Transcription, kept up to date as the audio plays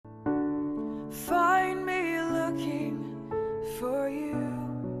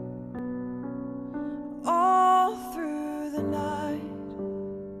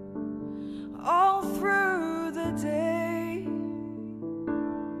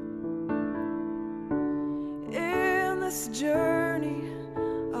this journey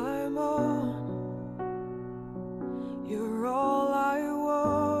I'm on. You're all I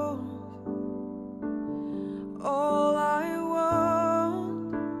want, all I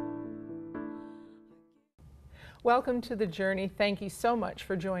want. Welcome to The Journey. Thank you so much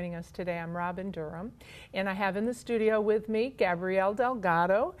for joining us today. I'm Robin Durham, and I have in the studio with me Gabrielle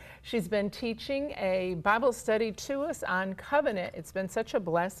Delgado. She's been teaching a Bible study to us on covenant. It's been such a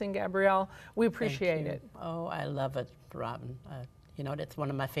blessing, Gabrielle. We appreciate it. Oh, I love it, Robin. You know, that's one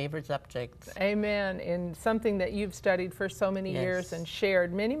of my favorite subjects. Amen. And something that you've studied for so many Yes. years and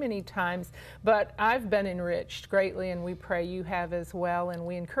shared many, many times. But I've been enriched greatly, and we pray you have as well. And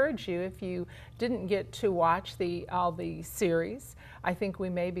we encourage you, if you didn't get to watch all the series, I think we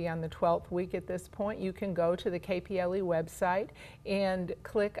may be on the 12th week at this point. You can go to the KPLE website and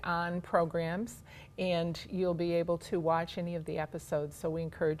click on programs, and you'll be able to watch any of the episodes. So we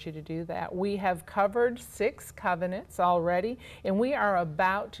encourage you to do that. We have covered 6 covenants already, and we are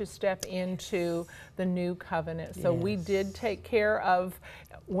about to step into the new covenant. So we did take care of,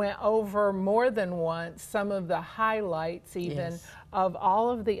 went over more than once, some of the highlights even of all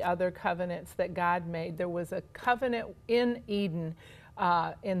of the other covenants that God made. There was a covenant in Eden,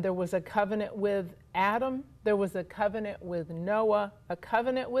 and there was a covenant with Adam, there was a covenant with Noah, a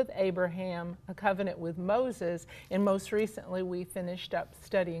covenant with Abraham, a covenant with Moses, and most recently we finished up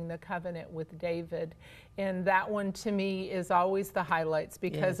studying the covenant with David. And that one to me is always the highlights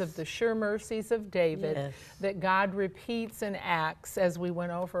because of the sure mercies of David that God repeats and acts, as we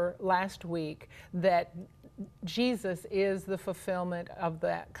went over last week, that Jesus is the fulfillment of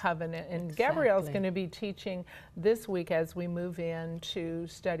that covenant. And Gabrielle's going to be teaching this week as we move into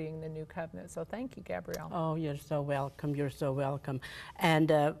studying the new covenant. So thank you, Gabrielle. Oh, you're so welcome. You're so welcome.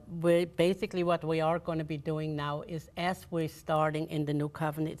 And basically what we are going to be doing now is, as we're starting in the new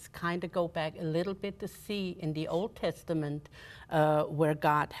covenant, it's kind of go back a little bit to see in the Old Testament where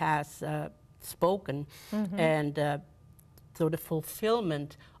God has spoken. And so the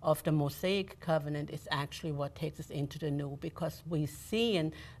fulfillment of the Mosaic covenant is actually what takes us into the new, because we're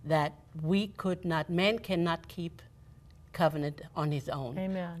seeing that man cannot keep covenant on his own.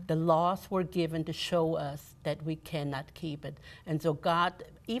 Amen. The laws were given to show us that we cannot keep it. And so God,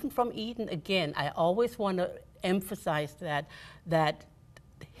 even from Eden, again, I always want to emphasize that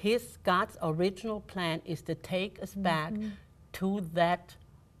God's original plan is to take us back to that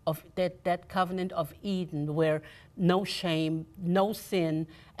covenant of Eden, where no shame, no sin,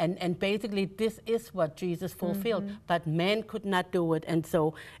 and basically this is what Jesus fulfilled, but man could not do it. And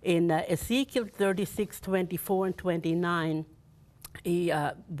so in Ezekiel 36:24 and 29,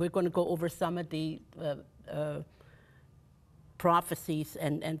 we're going to go over some of the prophecies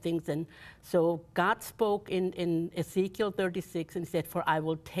and things. And so God spoke in Ezekiel 36 and said, "For I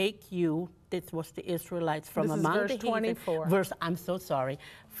will take you," this was the Israelites, "from among verse the heathen." 24. I'm so sorry.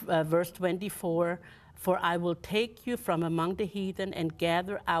 Verse 24, "For I will take you from among the heathen and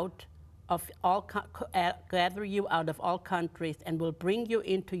gather you out of all countries, and will bring you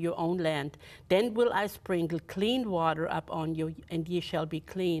into your own land. Then will I sprinkle clean water upon you, and ye shall be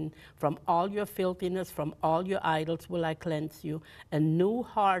clean. From all your filthiness, from all your idols will I cleanse you. A new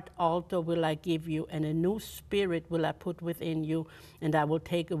heart also will I give you, and a new spirit will I put within you. And I will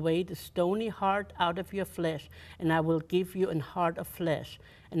take away the stony heart out of your flesh, and I will give you an heart of flesh.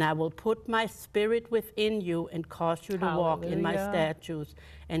 And I will put my spirit within you, and cause you to walk in my statutes.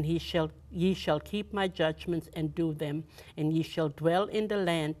 And ye shall keep my judgments and do them. And ye shall dwell in the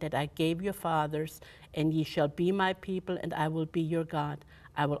land that I gave your fathers. And ye shall be my people, and I will be your God.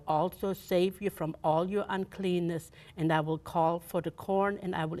 I will also save you from all your uncleanness, and I will call for the corn,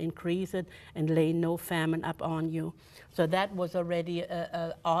 and I will increase it, and lay no famine upon you." So that was already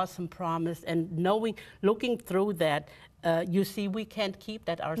an awesome promise. And looking through that, you see, we can't keep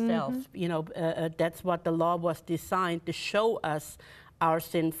that ourselves. You know, that's what the law was designed to show us, our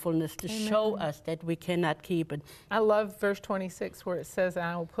sinfulness, to show us that we cannot keep it. I love verse 26 where it says,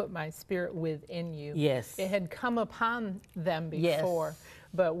 "I will put my spirit within you." Yes. It had come upon them before,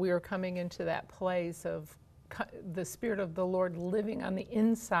 but we are coming into that place of the Spirit of the Lord living on the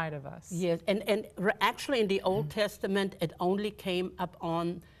inside of us. Yes, and actually in the Old Testament, it only came up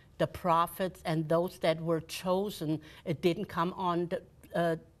on the prophets and those that were chosen. It didn't come on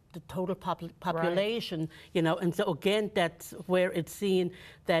the total population, you know. And so again, that's where it's seen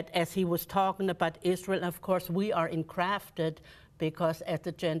that as he was talking about Israel, and of course we are engrafted because as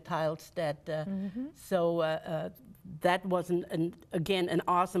the Gentiles that, that was again an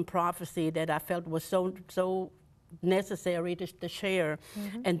awesome prophecy that I felt was so necessary to share.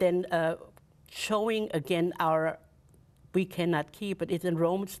 And then showing again we cannot keep it. It's in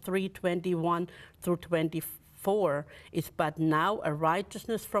Romans 3:21 through 24. 4 is, but now a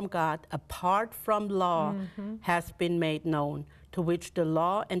righteousness from God apart from law has been made known, to which the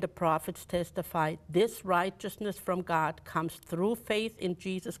law and the prophets testify. This righteousness from God comes through faith in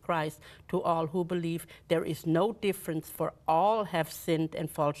Jesus Christ to all who believe. There is no difference, for all have sinned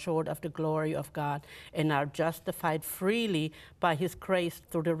and fall short of the glory of God and are justified freely by his grace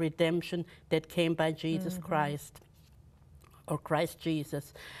through the redemption that came by Jesus Christ. Or Christ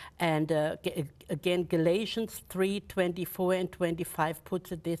Jesus. And again, Galatians 3:24 and 25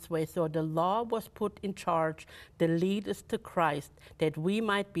 puts it this way. So the law was put in charge to lead us to Christ, that we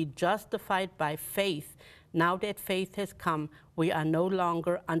might be justified by faith. Now that faith has come, we are no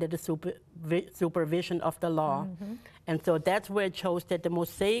longer under the supervision of the law. And so that's where it shows that the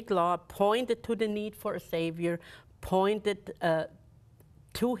Mosaic law pointed to the need for a Savior, pointed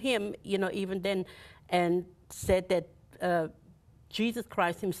to him, you know, even then, and said that Jesus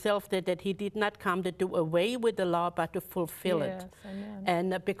Christ himself said that he did not come to do away with the law, but to fulfill it. Amen.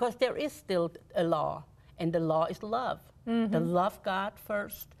 And because there is still a law, and the law is love. To love God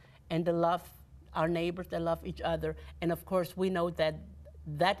first, and to love our neighbors, to love each other. And of course, we know that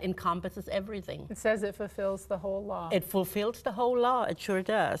that encompasses everything. It says it fulfills the whole law. It fulfills the whole law, it sure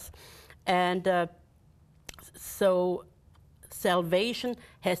does. And so salvation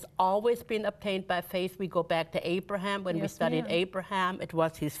has always been obtained by faith. We go back to Abraham. When we studied Abraham, it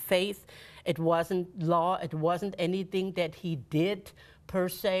was his faith. It wasn't law. It wasn't anything that he did per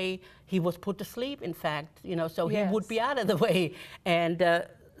se. He was put to sleep, in fact, you know, so he would be out of the way. And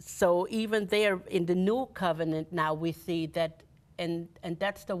so even there in the new covenant now we see that, and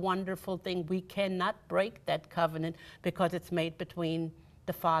that's the wonderful thing. We cannot break that covenant because it's made between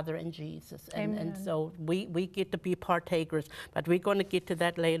the Father and Jesus. And so we get to be partakers, but we're going to get to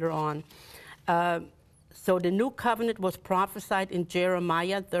that later on. So the new covenant was prophesied in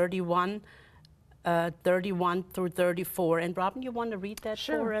Jeremiah 31 through 34. And Robin, you want to read that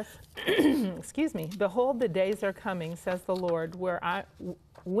for us? Excuse me. Behold, the days are coming, says the Lord,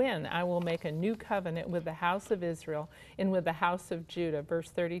 when I will make a new covenant with the house of Israel and with the house of Judah. Verse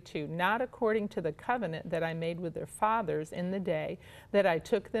 32, not according to the covenant that I made with their fathers in the day that I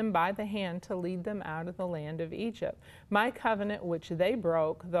took them by the hand to lead them out of the land of Egypt. My covenant which they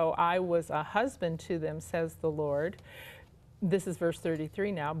broke, though I was a husband to them, says the Lord. This is verse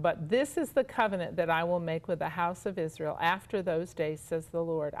 33 now. But this is the covenant that I will make with the house of Israel after those days, says the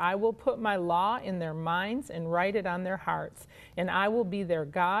Lord. I will put my law in their minds and write it on their hearts, and I will be their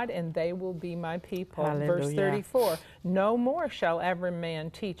God, and they will be my people. Hallelujah. Verse 34, no more shall every man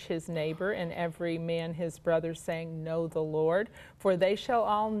teach his neighbor and every man his brother, saying, know the Lord, for they shall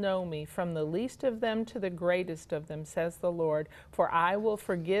all know me, from the least of them to the greatest of them, says the Lord. For I will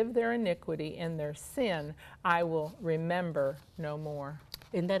forgive their iniquity, and their sin I will remember no more.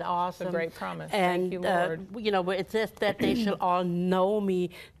 Isn't that awesome? It's a great promise. And, thank you, Lord. You know, where it says that they shall all know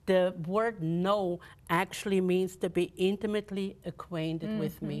me, the word know actually means to be intimately acquainted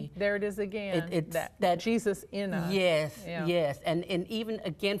with me. There it is again, It's that Jesus in us. Yes, Yeah. yes. And even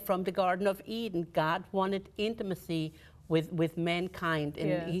again from the Garden of Eden, God wanted intimacy with mankind,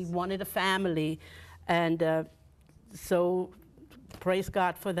 and he wanted a family. And so praise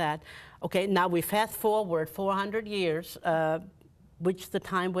God for that. Okay, now we fast forward 400 years, which is the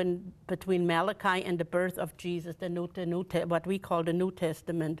time when between Malachi and the birth of Jesus, what we call the New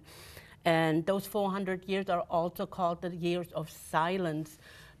Testament. And those 400 years are also called the years of silence,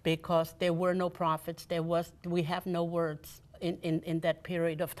 because there were no prophets. We have no words in that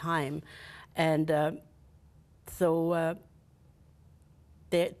period of time. And so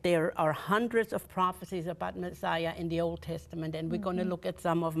there are hundreds of prophecies about Messiah in the Old Testament, and we're going to look at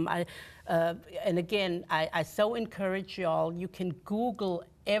some of them. And again, I so encourage y'all, you can Google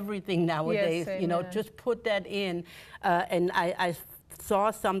everything nowadays. Yes, you know, amen. just put that in. And I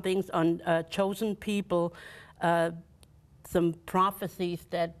saw some things on chosen people, some prophecies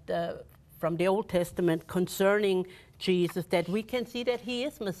that from the Old Testament concerning Jesus, that we can see that he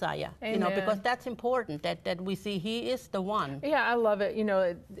is Messiah. Amen. You know, because that's important, that we see he is the one. Yeah, I love it. You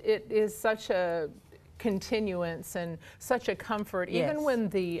know, it is such a continuance and such a comfort. Even Yes. when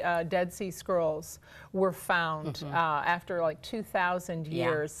the Dead Sea Scrolls were found after like 2,000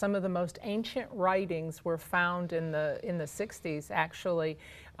 years, some of the most ancient writings were found in the 60s, actually,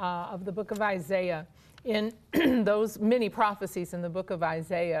 of the book of Isaiah. In those many prophecies in the book of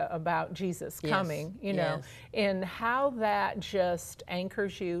Isaiah about Jesus coming, you know, and how that just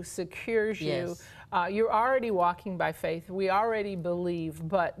anchors you, secures you. You're already walking by faith. We already believe,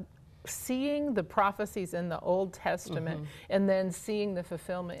 but seeing the prophecies in the Old Testament and then seeing the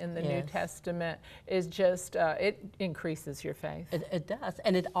fulfillment in the New Yes. Testament is just, it increases your faith. It does.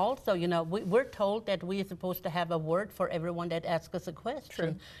 And it also, you know, we're told that we're supposed to have a word for everyone that asks us a question.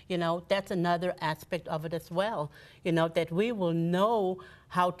 True. You know, that's another aspect of it as well. You know, that we will know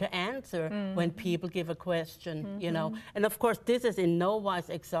how to answer when people give a question, you know. And of course, this is in no wise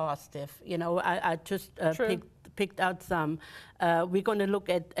exhaustive. You know, I just picked out some. We're going to look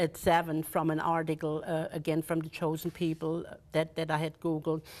at 7 from an article, again, from the Chosen People that I had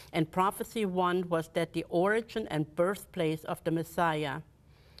Googled. And prophecy 1 was that the origin and birthplace of the Messiah.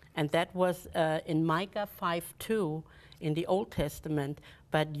 And that was in Micah 5:2 in the Old Testament.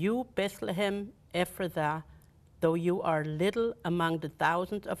 But you, Bethlehem Ephrathah, though you are little among the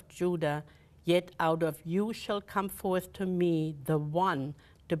thousands of Judah, yet out of you shall come forth to me the one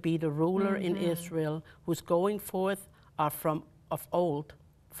to be the ruler in Israel, whose going forth are from of old,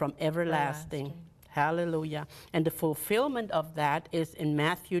 from everlasting. Hallelujah. And the fulfillment of that is in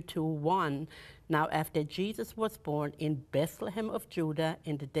Matthew 2:1. Now after Jesus was born in Bethlehem of Judah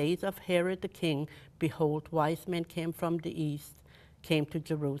in the days of Herod the king, behold, wise men came from the east, came to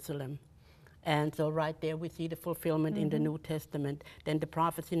Jerusalem. And so right there we see the fulfillment in the New Testament. Then the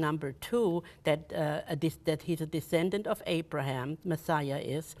prophecy number 2, that he's a descendant of Abraham, Messiah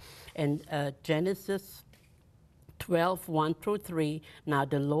is, and Genesis 12:1-3. Now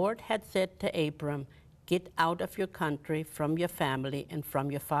the Lord had said to Abram, get out of your country, from your family, and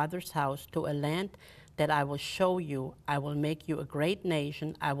from your father's house to a land that I will show you. I will make you a great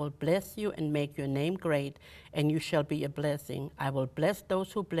nation. I will bless you and make your name great, and you shall be a blessing. I will bless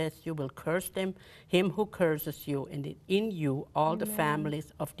those who bless you, will curse him who curses you, and in you all the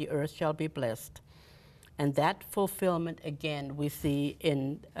families of the earth shall be blessed. And that fulfillment, again, we see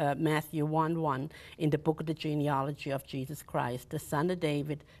in Matthew 1:1 in the book of the genealogy of Jesus Christ, the son of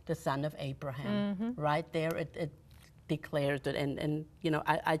David, the son of Abraham. Right there, it declares it. And you know,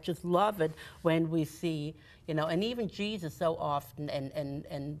 I just love it when we see, you know, and even Jesus so often,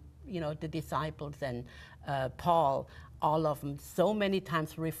 and you know, the disciples and Paul, all of them, so many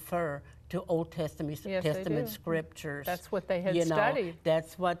times refer to Old Testament, scriptures. That's what they had studied. studied.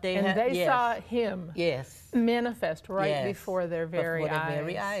 That's what they had. And they saw him manifest right before their very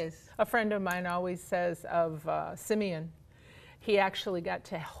eyes. A friend of mine always says of Simeon, he actually got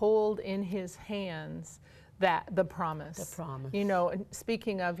to hold in his hands the promise. The promise. You know,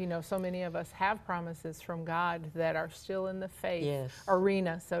 speaking of, you know, so many of us have promises from God that are still in the faith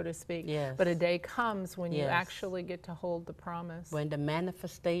arena, so to speak. But a day comes when you actually get to hold the promise. When the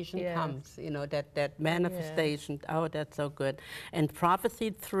manifestation comes, you know, that manifestation, oh, that's so good. And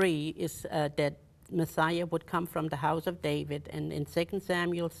prophecy 3 is that Messiah would come from the house of David. And in 2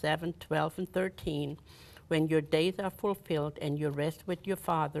 Samuel 7:12-13, when your days are fulfilled and you rest with your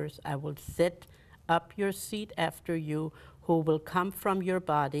fathers, I will set up your seed after you, who will come from your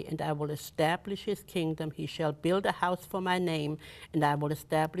body, and I will establish his kingdom. He shall build a house for my name, and I will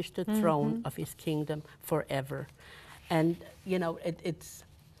establish the throne of his kingdom forever. And you know, it's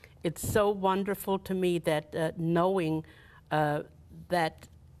so wonderful to me that knowing that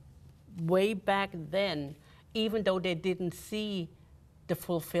way back then, even though they didn't see the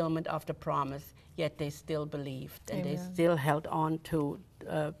fulfillment of the promise, yet they still believed, and they still held on to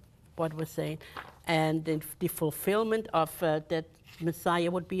what was saying. And the fulfillment of that Messiah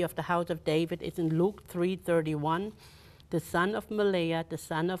would be of the house of David is in Luke 3:31. The son of Melea, the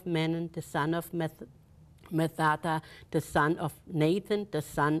son of Menon, the son of Methatha, the son of Nathan, the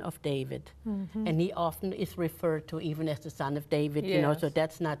son of David. And he often is referred to even as the son of David, you know, so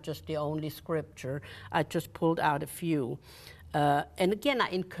that's not just the only scripture. I just pulled out a few. And again, I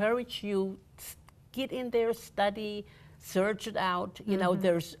encourage you, get in there, study, search it out. You know,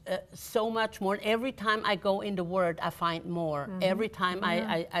 there's so much more. Every time I go in the Word, I find more. Every time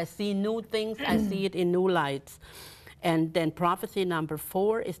I see new things, I see it in new lights. And then prophecy number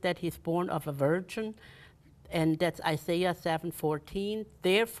 4 is that he's born of a virgin. And that's Isaiah 7:14.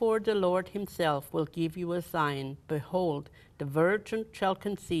 Therefore the Lord himself will give you a sign. Behold, the virgin shall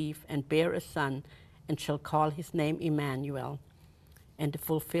conceive and bear a son, and shall call his name Emmanuel. And the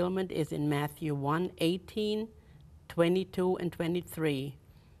fulfillment is in Matthew 1:18, 22 and 23.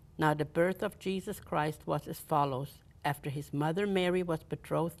 Now the birth of Jesus Christ was as follows. After his mother Mary was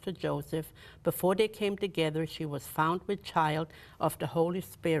betrothed to Joseph, before they came together, she was found with child of the Holy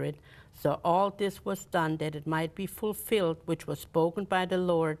Spirit. So all this was done that it might be fulfilled, which was spoken by the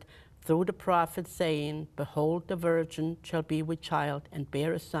Lord through the prophet, saying, Behold, the virgin shall be with child and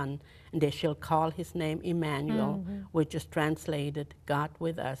bear a son, and they shall call his name Emmanuel, which is translated, God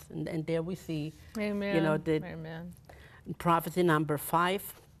with us. And there we see, you know, the prophecy number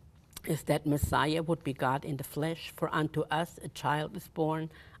 5 is that Messiah would be God in the flesh. For unto us a child is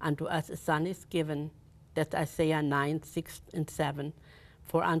born, unto us a son is given. That's Isaiah 9, 6 and 7.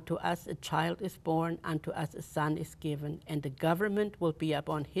 For unto us a child is born, unto us a son is given, and the government will be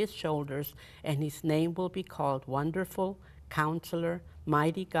upon his shoulders, and his name will be called Wonderful, Counselor,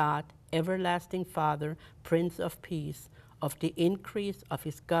 Mighty God, Everlasting Father, Prince of Peace. Of the increase of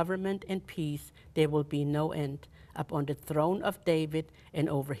his government and peace there will be no end, upon the throne of David and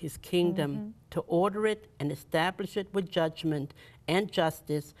over his kingdom, to order it and establish it with judgment and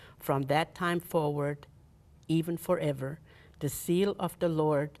justice from that time forward, even forever. The seal of the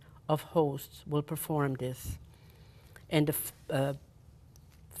Lord of hosts will perform this. And the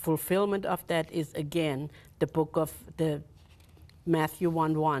fulfillment of that is, again, the book of the Matthew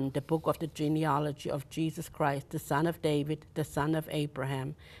 1:1, the book of the genealogy of Jesus Christ, the son of David, the son of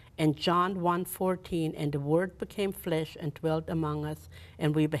Abraham. And John 1:14, and the Word became flesh and dwelt among us,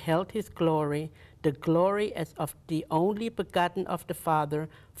 and we beheld his glory, the glory as of the only begotten of the Father,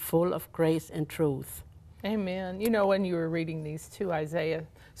 full of grace and truth. Amen. You know, when you were reading these two Isaiah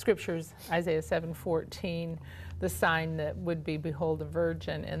scriptures, Isaiah 7:14, the sign that would be, behold, a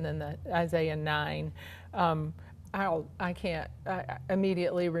virgin, and then the Isaiah 9, I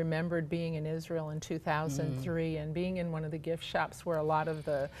immediately remembered being in Israel in 2003 and being in one of the gift shops where a lot of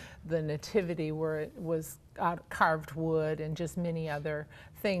the nativity, where it was carved wood and just many other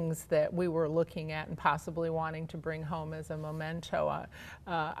things that we were looking at and possibly wanting to bring home as a memento.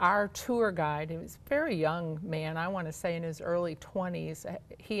 Our tour guide, he was a very young man, I want to say in his early 20s,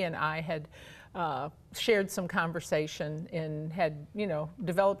 he and I had shared some conversation and had, you know,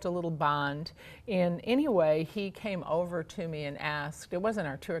 developed a little bond. And anyway, he came over to me and asked, it wasn't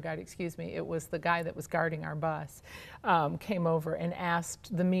our tour guide, excuse me, it was the guy that was guarding our bus, came over and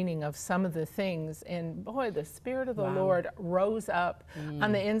asked the meaning of some of the things. And boy, the Spirit of the Lord rose up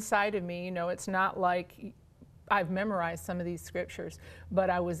on the inside of me. You know, it's not like I've memorized some of these scriptures, but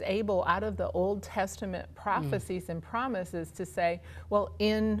I was able, out of the Old Testament prophecies and promises, to say, well,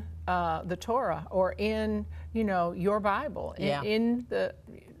 in the Torah, or in, you know, your Bible, in the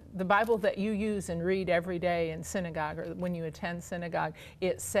Bible that you use and read every day in synagogue, or when you attend synagogue,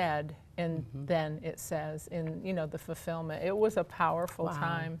 it said, and then it says, in, you know, the fulfillment. It was a powerful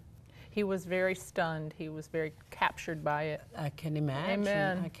time. He was very stunned. He was very captured by it. I can imagine.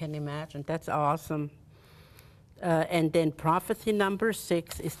 Amen. I can imagine. That's awesome. And then prophecy number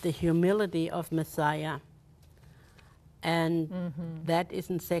 6 is the humility of Messiah. And that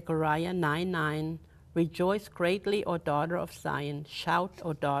is in Zechariah 9:9. Rejoice greatly, O daughter of Zion. Shout,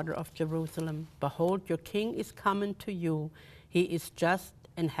 O daughter of Jerusalem. Behold, your king is coming to you. He is just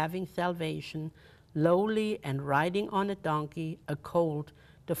and having salvation, lowly and riding on a donkey, a colt,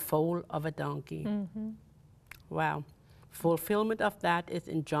 the foal of a donkey. Wow. Fulfillment of that is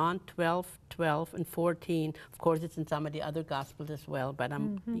in John 12:12 and 14. Of course, it's in some of the other Gospels as well, but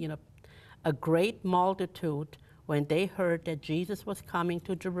you know, a great multitude, when they heard that Jesus was coming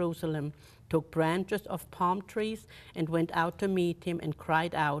to Jerusalem, took branches of palm trees and went out to meet him and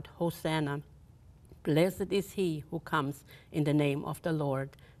cried out, Hosanna! Blessed is he who comes in the name of the Lord,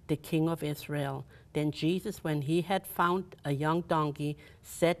 the King of Israel. Then Jesus, when he had found a young donkey,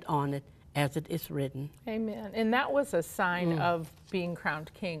 sat on it, as it is written. Amen. And that was a sign of being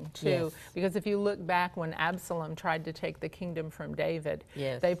crowned king, too. Because if you look back when Absalom tried to take the kingdom from David,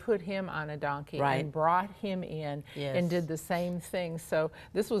 they put him on a donkey and brought him in and did the same thing. So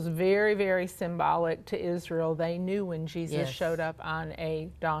this was very, very symbolic to Israel. They knew when Jesus showed up on a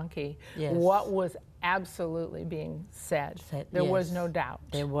donkey what was absolutely being said. There was no doubt.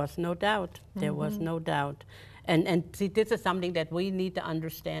 There was no doubt. There was no doubt. And see, this is something that we need to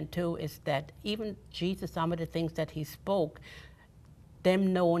understand too, is that even Jesus, some of the things that he spoke,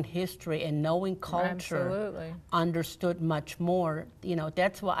 them knowing history and knowing culture, understood much more. You know,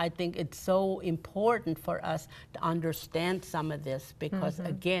 that's why I think it's so important for us to understand some of this, because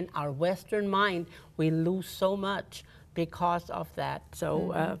again, our Western mind, we lose so much because of that.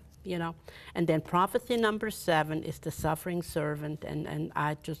 So, you know, and then prophecy number 7 is the suffering servant, and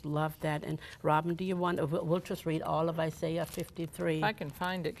I just love that. And Robin, do you want, we'll just read all of Isaiah 53. If I can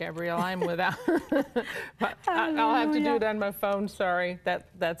find it, Gabrielle, I'm without, but I'll have to do it on my phone, sorry,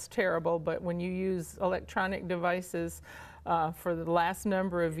 that's terrible, but when you use electronic devices for the last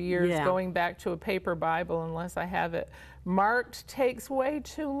number of years, going back to a paper Bible, unless I have it marked, takes way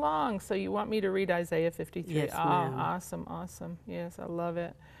too long. So you want me to read Isaiah 53? Yes, ma'am. Awesome, awesome. Yes, I love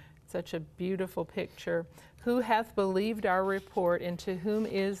it. Such a beautiful picture. Who hath believed our report, and to whom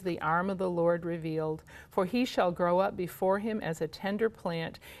is the arm of the Lord revealed? For he shall grow up before him as a tender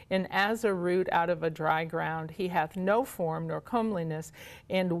plant, and as a root out of a dry ground. He hath no form nor comeliness,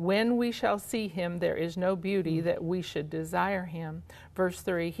 and when we shall see him, there is no beauty that we should desire him. Verse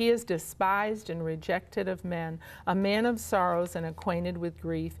 3, he is despised and rejected of men, a man of sorrows and acquainted with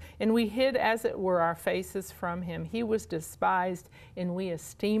grief. And we hid as it were our faces from him. He was despised, and we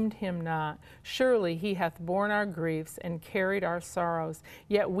esteemed him not. Surely he hath borne our griefs and carried our sorrows.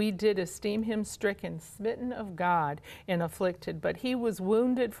 Yet we did esteem him stricken, smitten of God, and afflicted. But he was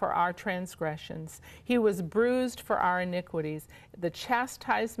wounded for our transgressions. He was bruised for our iniquities. The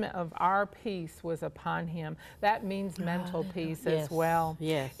chastisement of our peace was upon him. That means mental peace as well.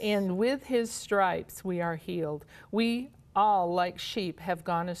 Yes. And with his stripes we are healed. We all, like sheep, have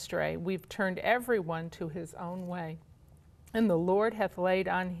gone astray. We've turned everyone to his own way. And the Lord hath laid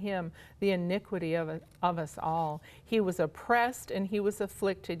on him the iniquity of us all. He was oppressed and he was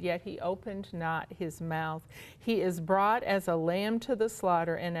afflicted, yet he opened not his mouth. He is brought as a lamb to the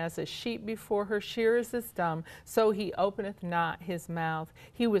slaughter, and as a sheep before her shearers is dumb, so he openeth not his mouth.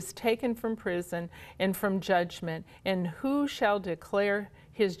 He was taken from prison and from judgment, and who shall declare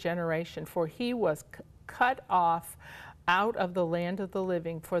his generation? For he was cut off out of the land of the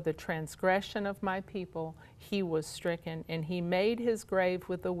living. For the transgression of my people he was stricken, and he made his grave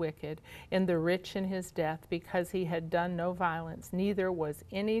with the wicked and the rich in his death, because he had done no violence, neither was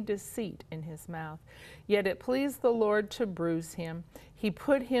any deceit in his mouth. Yet it pleased the Lord to bruise him. He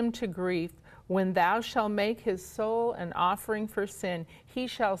put him to grief. When thou shalt make his soul an offering for sin, he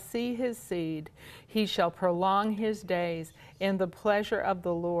shall see his seed. He shall prolong his days, and the pleasure of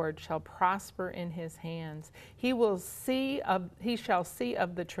the Lord shall prosper in his hands. He shall see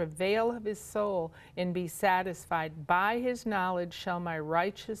of the travail of his soul, and be satisfied. By his knowledge shall my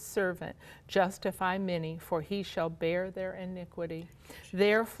righteous servant justify many, for he shall bear their iniquity.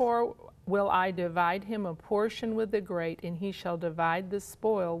 Therefore will I divide him a portion with the great, and he shall divide the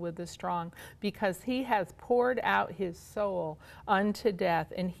spoil with the strong, because he hath poured out his soul unto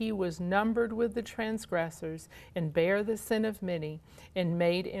death, and he was numbered with the transgressors, and bare the sin of many, and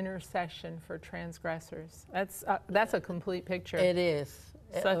made intercession for transgressors. That's a complete picture. It is.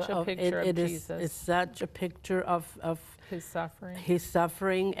 Such a picture of Jesus. It's such a picture of his suffering. His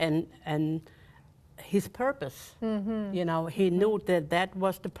suffering and his purpose. You know, he knew that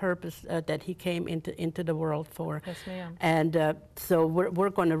was the purpose that he came into the world for. Yes, ma'am. And so we're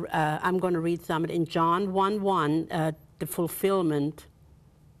going to. I'm going to read some in John 1:1, the fulfillment.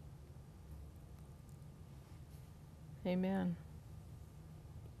 Amen.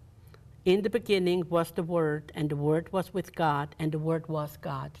 In the beginning was the Word, and the Word was with God, and the Word was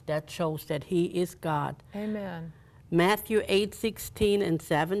God. That shows that he is God. Amen. Matthew 8:16 and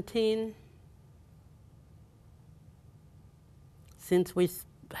 17. Since we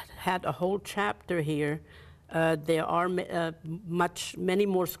had a whole chapter here, there are many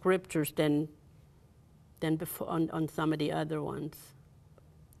more scriptures than before on some of the other ones.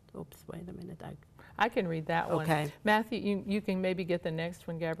 Oops, wait a minute. I can read that one. Okay. Matthew, you can maybe get the next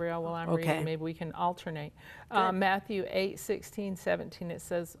one, Gabrielle, while I'm reading. Maybe we can alternate. Matthew 8:16, 17, it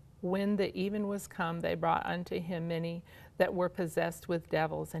says, when the even was come, they brought unto him many that were possessed with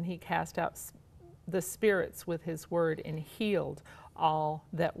devils, and he cast out the spirits with his word, and healed all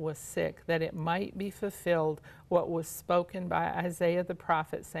that was sick, that it might be fulfilled what was spoken by Isaiah the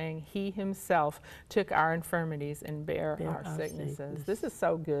prophet, saying, he himself took our infirmities and bare our sicknesses. This is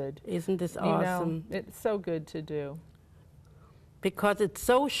so good. Isn't this awesome? You know, it's so good to do. Because it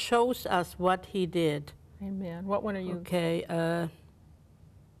so shows us what he did. Amen. What one are you? Okay,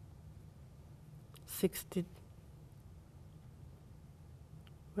 60.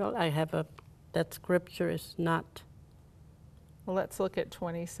 Well, I have that scripture is not. Well, let's look at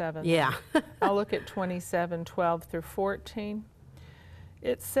 27. Yeah. I'll look at 27, 12 through 14.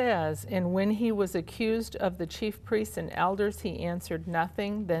 It says, and when he was accused of the chief priests and elders, he answered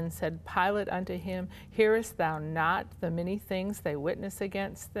nothing. Then said Pilate unto him, hearest thou not the many things they witness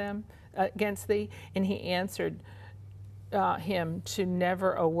against thee? And he answered him to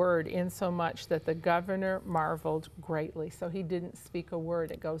never a word, insomuch that the governor marveled greatly. So he didn't speak a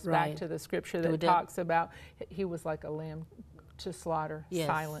word. It goes back to the scripture that talks about he was like a lamb to slaughter, yes,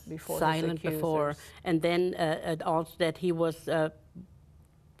 silent before silent his accusers. Before, and then also that he was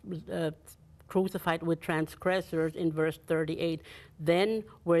crucified with transgressors in verse 38. Then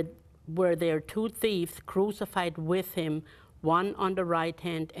were there two thieves crucified with him, one on the right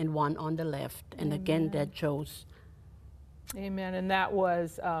hand and one on the left. And again, that shows. Amen. And that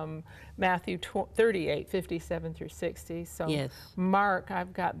was Matthew 38, 57 through 60. So yes. Mark,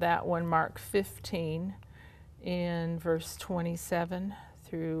 I've got that one, Mark 15. in verse 27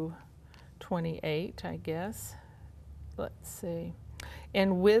 through 28, I guess. Let's see.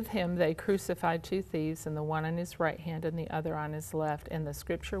 And with him they crucified two thieves, and the one on his right hand and the other on his left. And the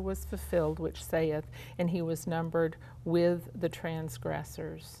scripture was fulfilled, which saith, and he was numbered with the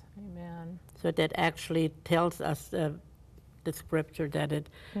transgressors. Amen. So that actually tells us the scripture that it,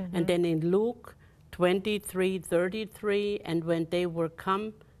 and then in Luke 23:33, and when they were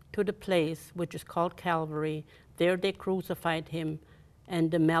come to the place which is called Calvary, there they crucified him,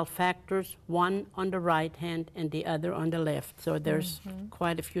 and the malefactors, one on the right hand and the other on the left. So there's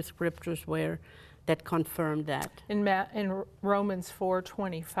quite a few scriptures where that confirm that. In Romans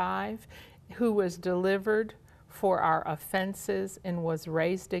 4:25, who was delivered for our offenses and was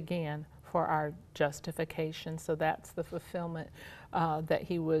raised again for our justification. So that's the fulfillment that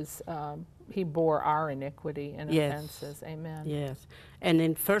he bore our iniquity and offenses. Amen. Yes. And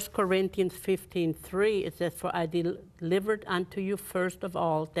in 1 Corinthians 15:3, it says, for I delivered unto you first of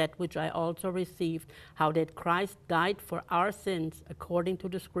all that which I also received, how that Christ died for our sins according to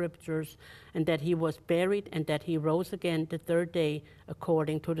the scriptures, and that he was buried, and that he rose again the third day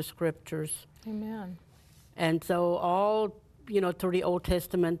according to the scriptures. Amen. And so all, through the Old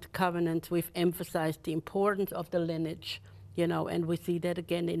Testament covenants, we've emphasized the importance of the lineage, and we see that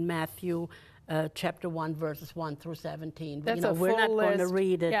again in Matthew chapter 1, verses 1 through 17. That's a we're full not going to list.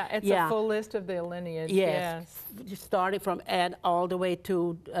 read it. Yeah, it's a full list of the lineage. Yes. Starting from Ad all the way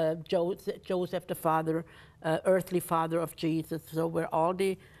to Joseph, the father, earthly father of Jesus. So where all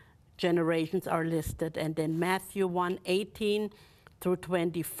the generations are listed. And then Matthew 1:18 through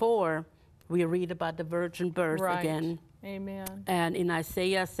 24, we read about the virgin birth again. Amen. And in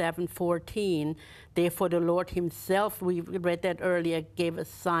Isaiah 7:14, therefore the Lord himself, we read that earlier, gave a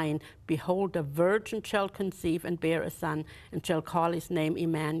sign. Behold, a virgin shall conceive and bear a son, and shall call his name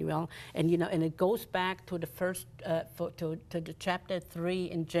Emmanuel. And and it goes back to the first, to the chapter 3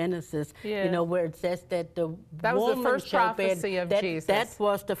 in Genesis, where it says that that was the first shall prophecy bear, of that, Jesus. That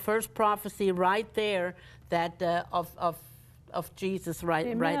was the first prophecy right there, that of Jesus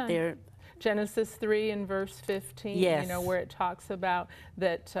right there. Genesis 3 and verse 15, where it talks about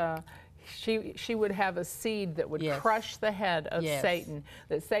that she would have a seed that would crush the head of Satan,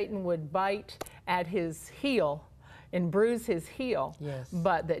 that Satan would bite at his heel and bruise his heel,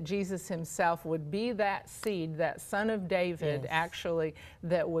 but that Jesus himself would be that seed, that son of David, actually,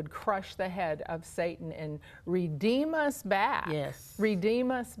 that would crush the head of Satan and redeem us back,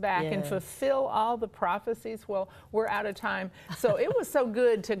 redeem us back and fulfill all the prophecies. Well, we're out of time. So it was so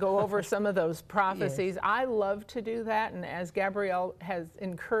good to go over some of those prophecies. I love to do that, and as Gabrielle has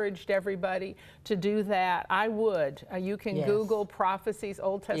encouraged everybody to do that, I would. You can Google prophecies,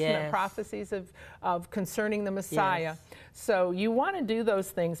 Old Testament prophecies of concerning the Messiah. So you want to do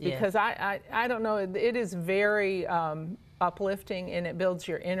those things because I don't know, it is very uplifting, and it builds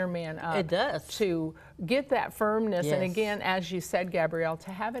your inner man up. It does. To get that firmness, and again, as you said, Gabrielle,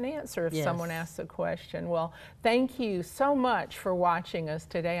 to have an answer if someone asks a question. Well, thank you so much for watching us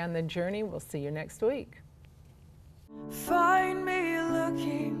today on The Journey. We'll see you next week. Find